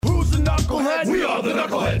knucklehead? We are the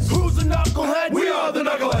knuckleheads. Who's the knucklehead? We are the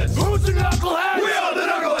knuckleheads. Who's the knucklehead? We are the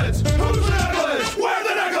knuckleheads. Who's the knuckleheads? We're the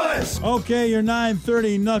knuckleheads. Okay, your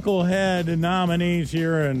 9:30 knucklehead nominees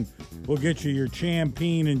here, and we'll get you your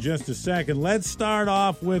champagne in just a second. Let's start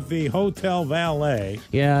off with the hotel valet.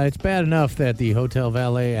 Yeah, it's bad enough that the hotel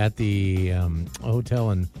valet at the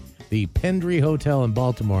hotel in the Pendry Hotel in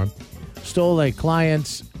Baltimore stole a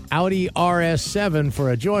client's Audi RS7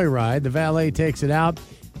 for a joyride. The valet takes it out.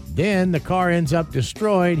 Then the car ends up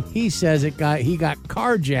destroyed. He says he got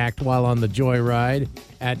carjacked while on the joyride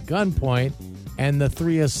at gunpoint, and the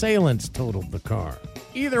three assailants totaled the car.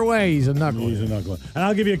 Either way, he's a knucklehead. He's a knucklehead. And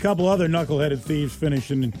I'll give you a couple other knuckleheaded thieves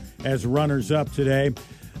finishing as runners-up today.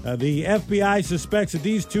 The FBI suspects that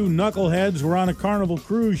these two knuckleheads were on a Carnival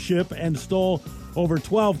cruise ship and stole over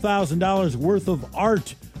 $12,000 worth of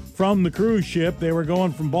art from the cruise ship. They were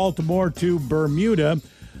going from Baltimore to Bermuda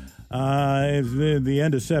at the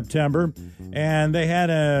end of September, and they had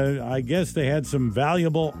I guess they had some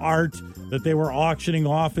valuable art that they were auctioning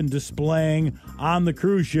off and displaying on the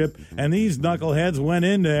cruise ship, and these knuckleheads went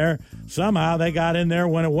in there. Somehow they got in there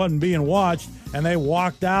when it wasn't being watched, and they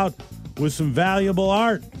walked out with some valuable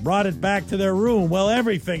art, brought it back to their room. Well,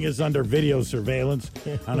 everything is under video surveillance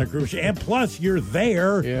on a cruise ship. And plus, you're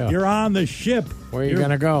there. Yeah. You're on the ship. Where are you going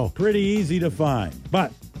to go? Pretty easy to find.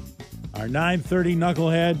 But our 9:30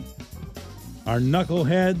 knucklehead, our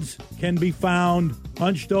knuckleheads can be found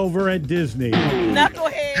hunched over at Disney.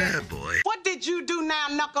 Knucklehead. Oh, boy. What did you do now,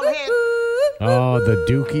 knucklehead? Oh, the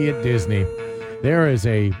Dookie at Disney. There is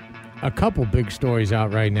a couple big stories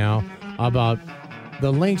out right now about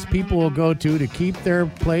the lengths people will go to keep their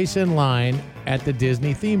place in line at the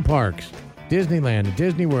Disney theme parks. Disneyland and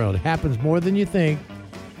Disney World. It happens more than you think.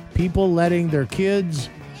 People letting their kids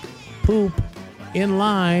poop in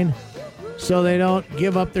line so they don't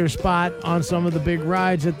give up their spot on some of the big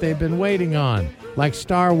rides that they've been waiting on, like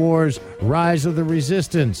Star Wars, Rise of the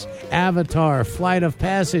Resistance, Avatar, Flight of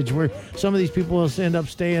Passage, where some of these people will end up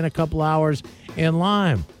staying a couple hours in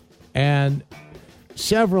line. And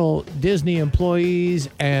several Disney employees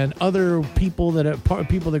and other people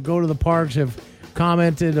that go to the parks have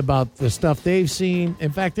commented about the stuff they've seen.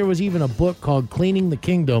 In fact, there was even a book called Cleaning the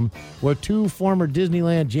Kingdom where two former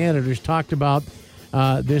Disneyland janitors talked about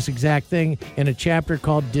this exact thing in a chapter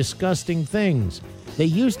called Disgusting Things. They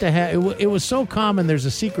used to have, it was so common, there's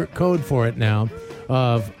a secret code for it now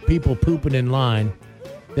of people pooping in line,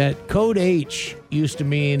 that code H used to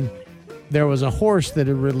mean there was a horse that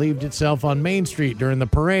had relieved itself on Main Street during the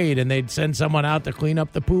parade, and they'd send someone out to clean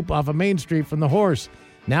up the poop off of Main Street from the horse.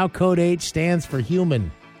 Now code H stands for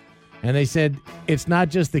human. And they said it's not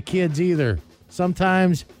just the kids either.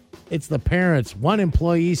 Sometimes it's the parents. One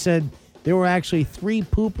employee said there were actually 3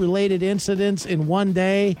 poop-related incidents in one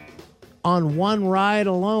day on one ride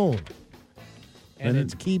alone. And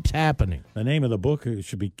it keeps happening. The name of the book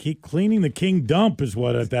should be Keep Cleaning the King Dump is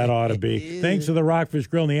what that ought to be. Thanks to the Rockfish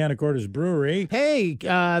Grill and the Anacortes Brewery. Hey,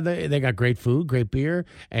 they got great food, great beer,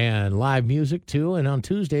 and live music, too. And on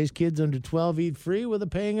Tuesdays, kids under 12 eat free with a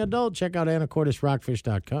paying adult. Check out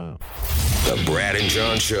AnacortesRockfish.com. The Brad and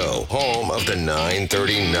John Show, home of the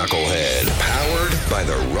 9:30 Knucklehead. Powered by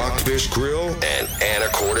the Rockfish Grill and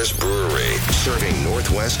Anacortes Brewery. Serving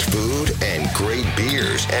Northwest food and great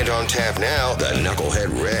beers. And on tap now, the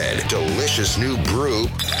Knucklehead Red. Delicious new brew.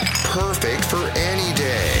 Perfect for any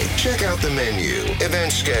day. Check out the menu,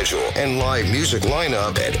 event schedule, and live music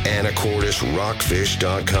lineup at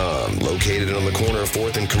AnacortesRockfish.com. Located on the corner of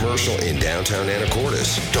 4th and Commercial in downtown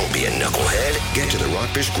Anacortes. Don't be a knucklehead. Get to the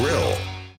Rockfish Grill.